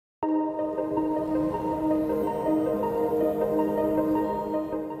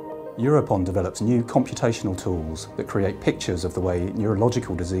EuroPOND develops new computational tools that create pictures of the way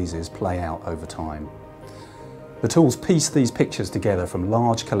neurological diseases play out over time. The tools piece these pictures together from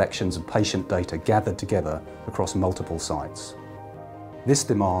large collections of patient data gathered together across multiple sites. This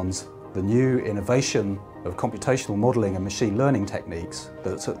demands the new innovation of computational modelling and machine learning techniques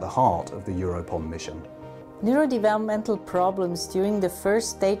that's at the heart of the EuroPOND mission. Neurodevelopmental problems during the first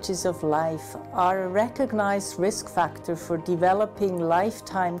stages of life are a recognized risk factor for developing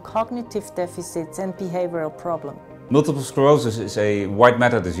lifetime cognitive deficits and behavioral problems. Multiple sclerosis is a white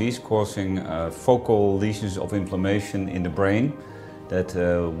matter disease causing focal lesions of inflammation in the brain that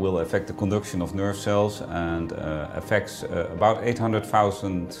will affect the conduction of nerve cells and affects about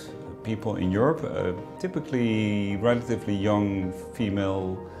 800,000 people in Europe, typically relatively young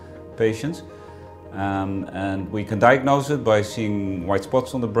female patients. And we can diagnose it by seeing white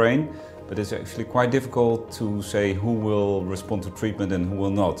spots on the brain, but it's actually quite difficult to say who will respond to treatment and who will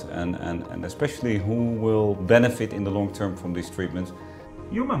not, and especially who will benefit in the long term from these treatments.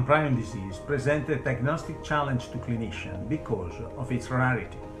 Human prion disease presents a diagnostic challenge to clinicians because of its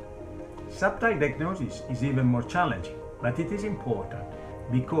rarity. Subtype diagnosis is even more challenging, but it is important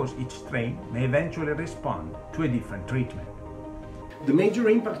because each strain may eventually respond to a different treatment. The major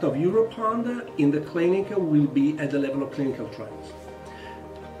impact of EuroPOND in the clinic will be at the level of clinical trials.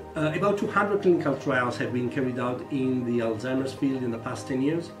 About 200 clinical trials have been carried out in the Alzheimer's field in the past 10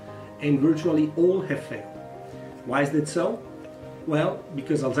 years, and virtually all have failed. Why is that so? Well,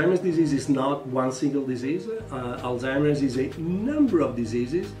 because Alzheimer's disease is not one single disease. Alzheimer's is a number of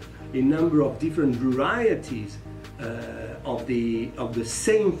diseases, a number of different varieties of the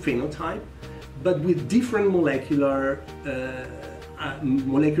same phenotype, but with different molecular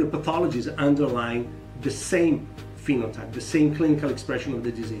pathologies underlying the same phenotype, the same clinical expression of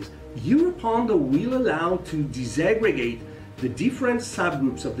the disease. EuroPOND will allow to disaggregate the different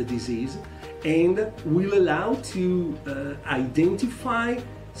subgroups of the disease and will allow to identify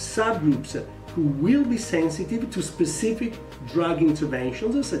subgroups who will be sensitive to specific drug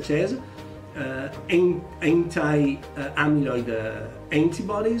interventions such as anti-amyloid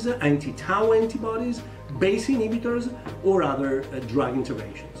antibodies, anti-tau antibodies, BACE inhibitors, or other drug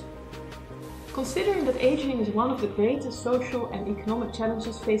interventions. Considering that aging is one of the greatest social and economic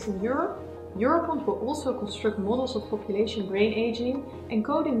challenges facing Europe, EuroPOND will also construct models of population brain aging,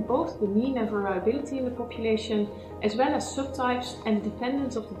 encoding both the mean and variability in the population, as well as subtypes and the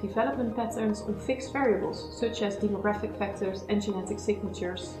dependence of the development patterns on fixed variables, such as demographic factors and genetic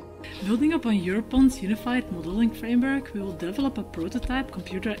signatures. Building upon EuroPOND's unified modeling framework, we will develop a prototype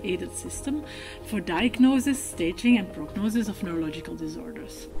computer-aided system for diagnosis, staging and prognosis of neurological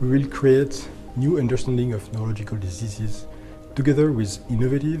disorders. We will create new understanding of neurological diseases together with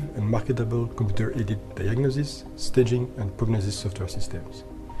innovative and marketable computer-aided diagnosis, staging and prognosis software systems.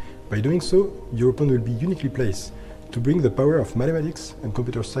 By doing so, EuroPOND will be uniquely placed to bring the power of mathematics and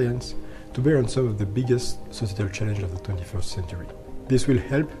computer science to bear on some of the biggest societal challenges of the 21st century. This will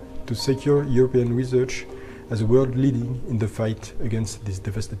help to secure European research as a world leading in the fight against these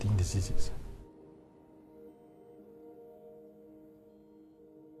devastating diseases.